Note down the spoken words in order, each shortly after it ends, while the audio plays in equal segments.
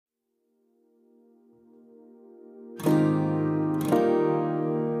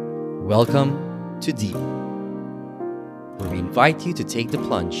Welcome to Deep, where we invite you to take the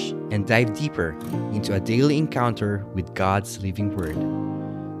plunge and dive deeper into a daily encounter with God's living Word.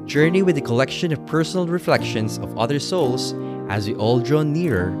 Journey with a collection of personal reflections of other souls as we all draw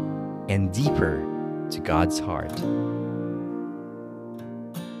nearer and deeper to God's heart.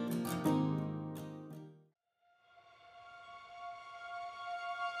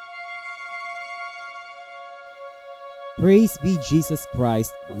 Praise be Jesus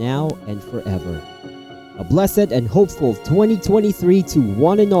Christ, now and forever. A blessed and hopeful 2023 to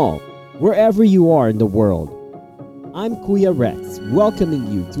one and all, wherever you are in the world. I'm Kuya Rex, welcoming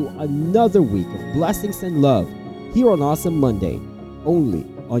you to another week of blessings and love here on Awesome Monday, only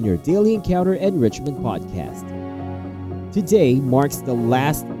on your Daily Encounter Enrichment Podcast. Today marks the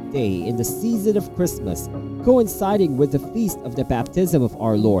last day in the season of Christmas, coinciding with the feast of the baptism of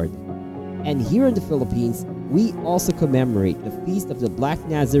our Lord. And here in the Philippines, we also commemorate the Feast of the Black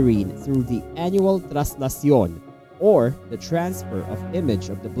Nazarene through the annual Traslacion, or the transfer of image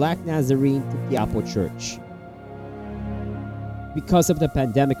of the Black Nazarene to Quiapo Church. Because of the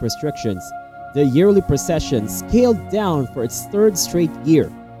pandemic restrictions, the yearly procession scaled down for its third straight year.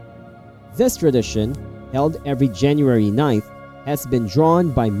 This tradition, held every January 9th, has been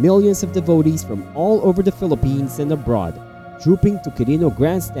drawn by millions of devotees from all over the Philippines and abroad, trooping to Quirino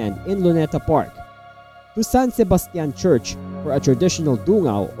Grandstand in Luneta Park, to San Sebastian Church for a traditional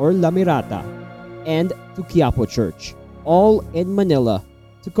Dungao or Lamirata, and to Quiapo Church, all in Manila,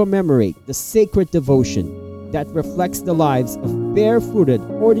 to commemorate the sacred devotion that reflects the lives of barefooted,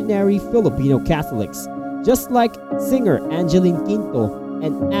 ordinary Filipino Catholics, just like singer Angeline Quinto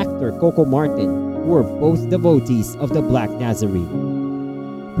and actor Coco Martin, who were both devotees of the Black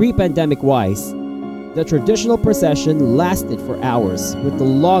Nazarene. Pre-pandemic-wise, the traditional procession lasted for hours, with the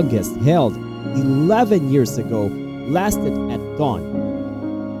longest, held 11 years ago, lasted at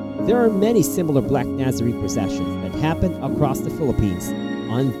dawn. There are many similar Black Nazarene processions that happen across the Philippines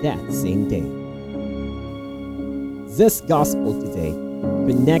on that same day. This gospel today,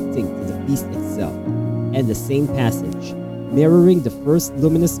 connecting to the feast itself, and the same passage, mirroring the first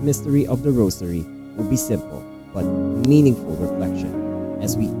luminous mystery of the Rosary, will be simple but meaningful reflection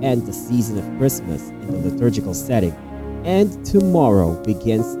as we end the season of Christmas in the liturgical setting, and tomorrow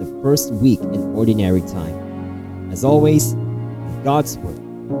begins the first week in Ordinary Time. As always, may God's Word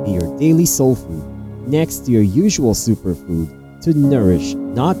be your daily soul food next to your usual superfood to nourish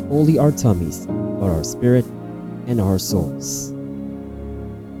not only our tummies, but our spirit and our souls.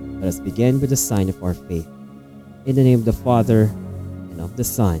 Let us begin with the sign of our faith. In the name of the Father, and of the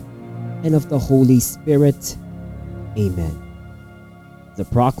Son, and of the Holy Spirit. Amen. The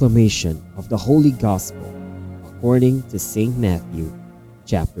proclamation of the Holy Gospel according to St. Matthew,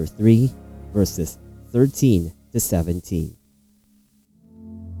 chapter 3, verses 13 to 17.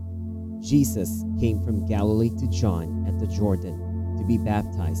 Jesus came from Galilee to John at the Jordan to be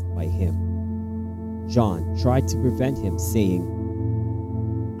baptized by him. John tried to prevent him, saying,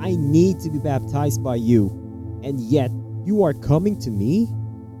 "I need to be baptized by you, and yet you are coming to me?"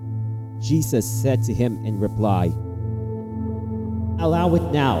 Jesus said to him in reply, "Allow it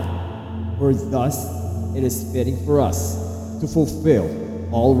now, for thus it is fitting for us to fulfill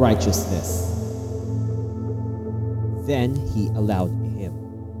all righteousness." Then he allowed him.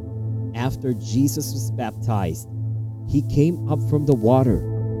 After Jesus was baptized, he came up from the water,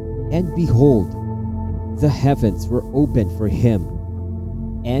 and behold, the heavens were opened for him,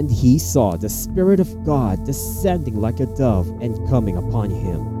 and he saw the Spirit of God descending like a dove and coming upon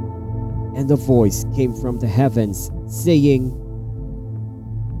him. And a voice came from the heavens, saying,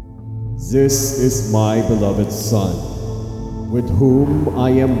 "This is my beloved Son, with whom I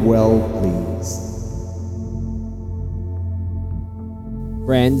am well pleased."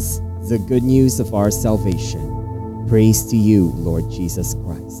 Friends, the good news of our salvation. Praise to you, Lord Jesus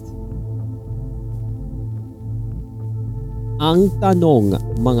Christ. Ang tanong,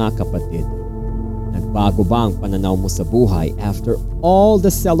 mga kapatid, nagbago ba ang pananaw mo sa buhay after all the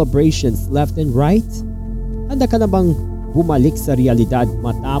celebrations left and right? Handa ka na bang bumalik sa realidad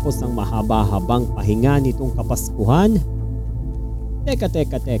matapos ang mahaba-habang pahinga nitong Kapaskuhan?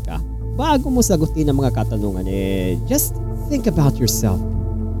 Teka. Bago mo sagutin ang mga katanungan, just think about yourself.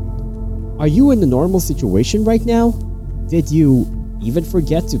 Are you in a normal situation right now? Did you even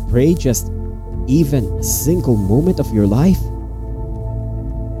forget to pray just even a single moment of your life?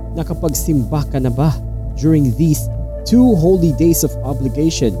 Nakapagsimba ka na ba during these 2 holy days of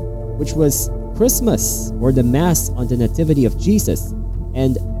obligation, which was Christmas, or the Mass on the Nativity of Jesus,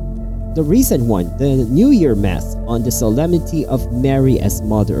 and the recent one, the New Year Mass on the Solemnity of Mary as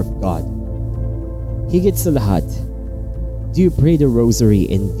Mother of God? Higit sa lahat, Do you pray the rosary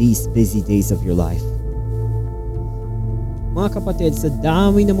in these busy days of your life? Mga kapatid, sa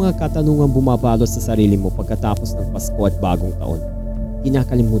dami ng mga katanungang bumabalo sa sarili mo pagkatapos ng Pasko at Bagong Taon,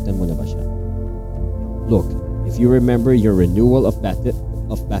 kinakalimutan mo na ba siya? Look, if you remember your renewal of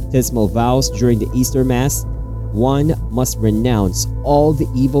baptismal vows during the Easter Mass, one must renounce all the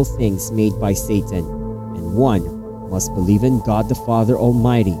evil things made by Satan, and one must believe in God the Father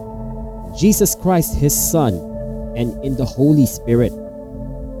Almighty, Jesus Christ His Son, and in the Holy Spirit.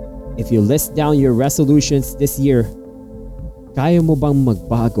 If you list down your resolutions this year, kaya mo bang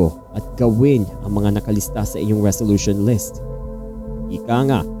magbago at gawin ang mga nakalista sa iyong resolution list?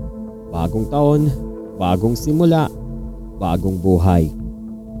 Ika nga, bagong taon, bagong simula, bagong buhay.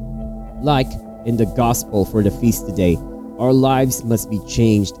 Like in the gospel for the feast today, our lives must be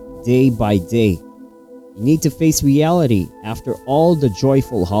changed day by day. You need to face reality after all the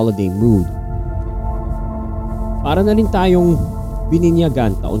joyful holiday mood. Para na rin tayong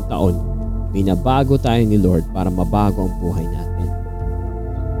bininyagan taon-taon, binabago tayo ni Lord para mabago ang buhay natin.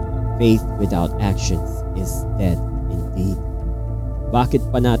 Faith without actions is dead indeed. Bakit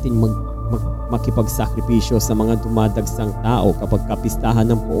pa natin makipagsakripisyo sa mga dumadagsang tao kapag kapistahan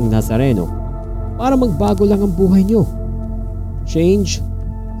ng Poong Nazareno para magbago lang ang buhay nyo? Change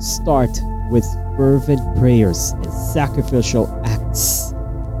start with fervent prayers and sacrificial acts.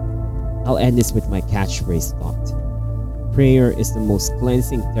 I'll end this with my catchphrase thought. Prayer is the most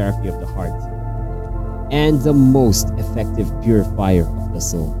cleansing therapy of the heart and the most effective purifier of the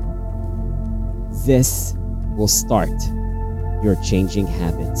soul. This will start your changing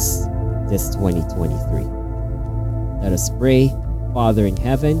habits this 2023. Let us pray. Father in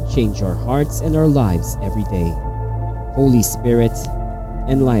heaven, change our hearts and our lives every day. Holy Spirit,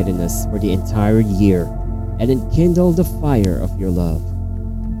 enlighten us for the entire year and enkindle the fire of your love.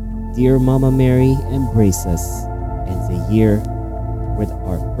 Dear Mama Mary, embrace us and the year with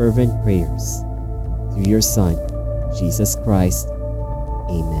our fervent prayers. Through your Son, Jesus Christ.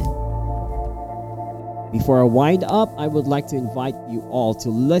 Amen. Before I wind up, I would like to invite you all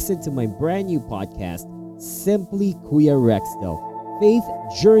to listen to my brand new podcast, Simply Kuya Rexdel, Faith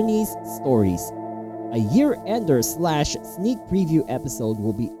Journeys Stories. A year-ender / sneak preview episode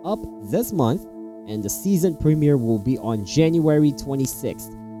will be up this month, and the season premiere will be on January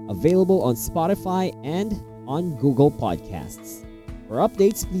 26th, available on Spotify and on Google Podcasts. For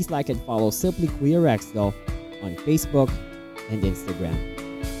updates, please like and follow Simply Kuya Rexdel on Facebook and Instagram.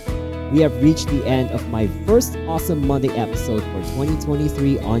 We have reached the end of my first Awesome Monday episode for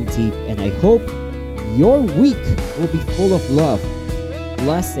 2023 on Deep, and I hope your week will be full of love,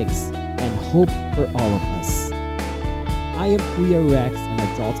 blessings, and hope for all of us. I am Kuya Rex, an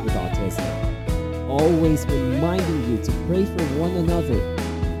adult with autism, always reminding you to pray for one another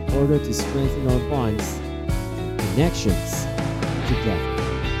in order to strengthen our bonds and connections together.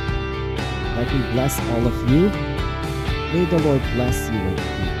 Let me bless all of you. May the Lord bless you and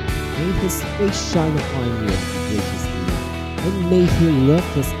keep. May His face shine upon you and be gracious to you. And may He lift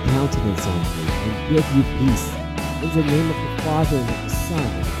His countenance on you and give you peace. In the name of the Father and of the Son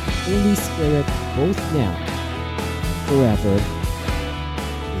and of the Holy Spirit, both now and forever.